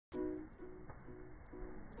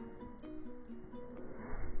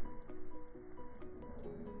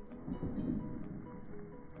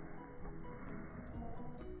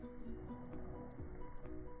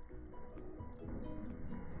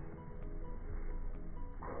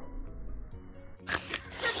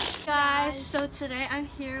guys, so today I'm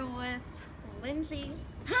here with Lindsey.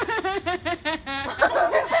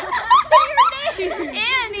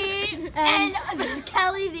 Annie and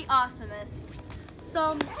Kelly the awesomest.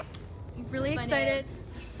 So I'm really excited.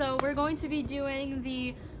 So we're going to be doing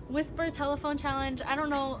the Whisper Telephone Challenge. I don't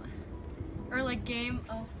know, or like game.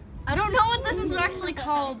 Oh, I don't know what this is actually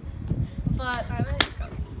called, but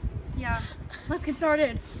yeah, let's get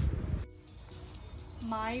started.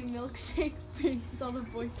 My milkshake brings all the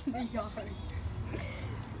boys to the yard.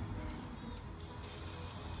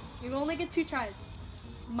 You only get 2 tries.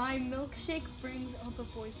 My milkshake brings all the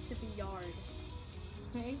boys to the yard.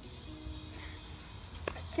 Okay?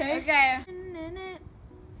 Okay.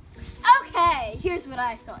 Okay, here's what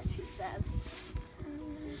I thought she said.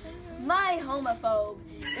 My homophobe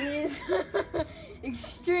is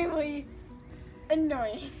extremely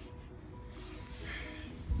annoying.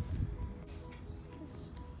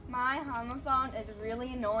 My homophone is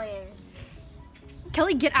really annoying.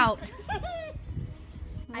 Kelly, get out.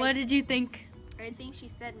 What did you think? I think she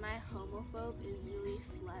said my homophobe is really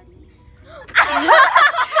slutty.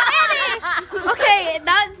 Okay,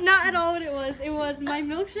 that's not at all what it was. It was my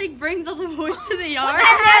milkshake brings all the boys to the yard.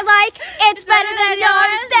 And they're like, it's better than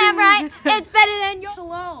yours, damn right. It's better than yours.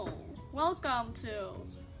 Hello, welcome to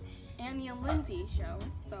Annie and Lindsey show.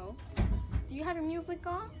 So, do you have your music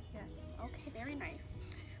on? Yes. Okay, very nice.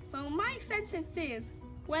 So my sentence is,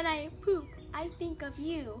 when I poop, I think of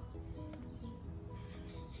you.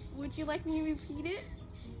 Would you like me to repeat it?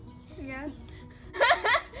 Yes.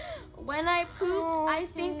 When I poop, I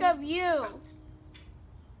think of you.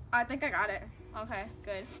 I think I got it. Okay,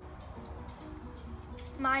 good.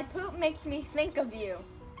 My poop makes me think of you.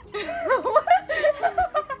 Do you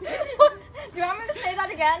want me to say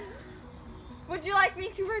that again? Would you like me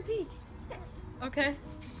to repeat? Okay.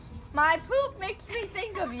 My poop makes me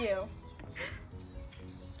think of you.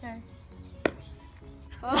 Okay.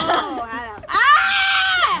 Oh,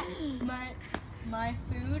 ah! My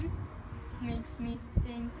food makes me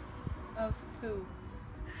think of poo.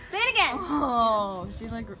 Say it again. Oh, she's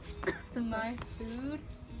like. So my food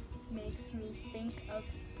makes me think of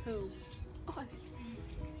poo.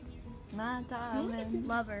 My darling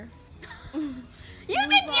Lover. You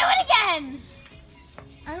can do it again.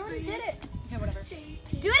 I already did it. Okay, whatever.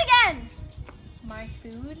 Do it again. My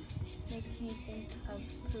food makes me think of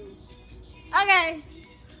poo. Okay.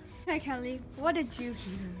 Hey Kelly, what did you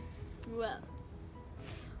hear? Well,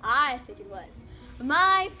 I think it was,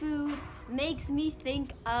 my food makes me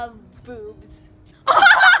think of boobs.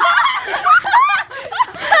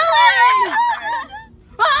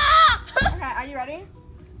 Okay, are you ready?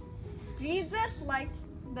 Jesus liked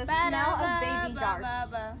the smell of baby darts.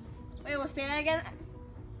 Wait, we'll say that again.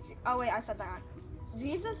 Oh wait, I said that wrong.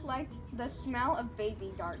 Jesus liked the smell of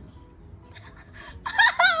baby darts.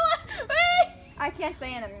 Wait. I can't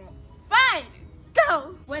say it anymore. Fine,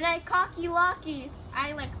 go. When I cocky locky,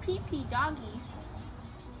 I like pee-pee doggies.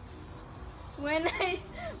 When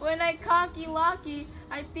I cocky locky,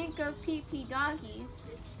 I think of pee-pee doggies.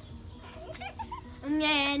 And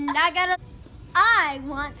I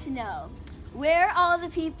want to know where all the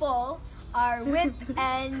people are whip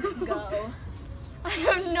and go. I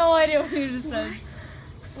have no idea what you just said.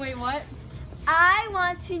 Wait, what? I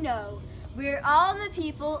want to know where all the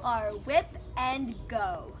people are whip and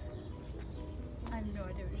go. I have no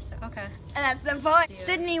idea what you said. Okay. And that's the point. Yeah.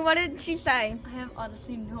 Sydney, what did she say? I have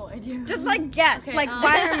honestly no idea. Just like guess, Okay, like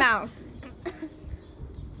by her mouth.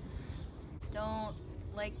 Don't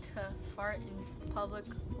like to fart in public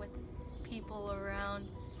with people around,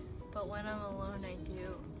 but when I'm alone, I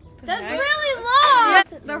do. That's really long.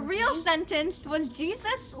 The real sentence was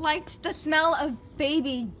Jesus liked the smell of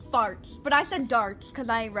baby farts, but I said darts because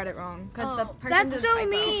I read it wrong. Because the person that's did so typo.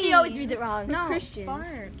 mean. She always reads it wrong. No, Christians.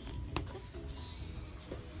 farts.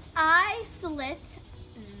 I slit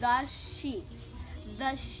the sheet.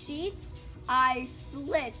 The sheet I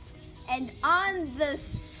slit, and on the.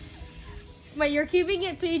 Wait, you're keeping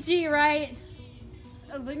it PG, right?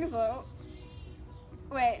 I think so.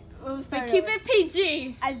 Wait, we'll start Keep over. it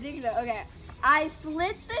PG. I think so. Okay. I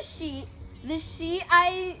slit the sheet. The sheet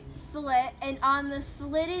I slit, and on the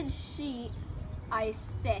slitted sheet, I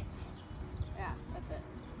sit. Yeah, that's it.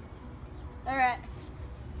 All right.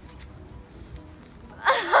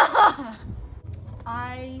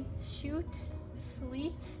 I shoot,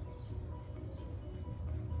 sleet,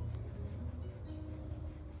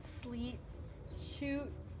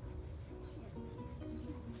 shoot.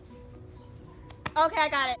 Okay, I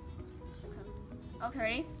got it. Okay,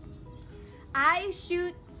 ready? I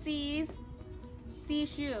shoot C's, C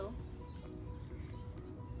shoe.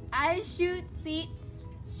 I shoot seats,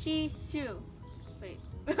 she shoe. Wait.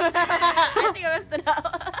 I think I messed it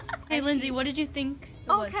up. Hey, Lindsey, what did you think it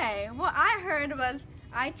was? Okay, what I heard was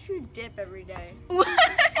I chew dip every day. Oh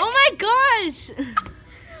my gosh!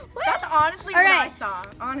 That's honestly All what right. I saw.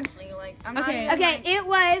 Honestly, like I'm Okay. not even, Okay, it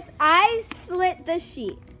was I slit the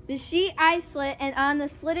sheet. The sheet I slit, and on the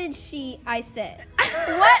slitted sheet I sit.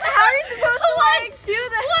 What? How are you supposed to like do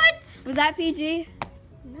that? What? Was that PG?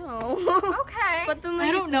 No. Okay. But then like,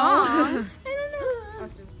 I don't it's know. wrong. I don't know.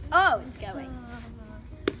 Oh, it's going.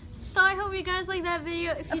 So I hope you guys like that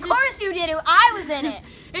video. If you Of did, course you did it. I was in it.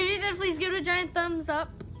 if you did, please give it a giant thumbs up.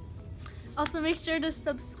 Also, make sure to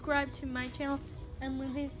subscribe to my channel and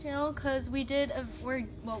Lindsey's channel, because we're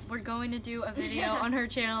going to do a video on her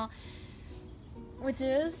channel, which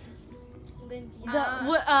is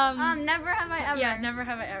Never have I ever. yeah, never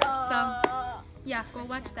have I ever. So yeah, go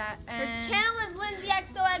watch that. Her And channel is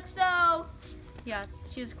LindseyXOXO. yeah,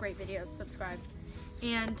 she has great videos. Subscribe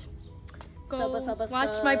and go Subba,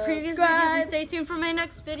 watch my previous videos and stay tuned for my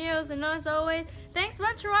next videos. And as always, thanks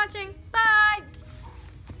much for watching. Bye.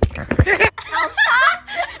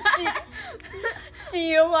 Do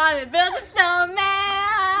you want to build a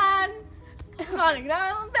snowman? Want to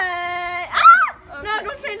go bed? Ah! Okay. No,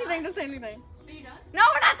 don't say anything. Don't say anything. Are you done? No,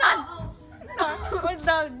 we're not done. Oh. We're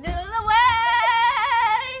done the way.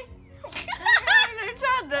 We're each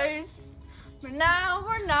other's, but now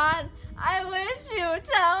we're not. I wish you would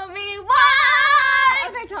tell me why.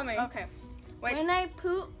 Okay, tell me. Okay. Wait. When I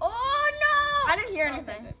poop. Oh no! I didn't hear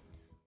anything. Okay.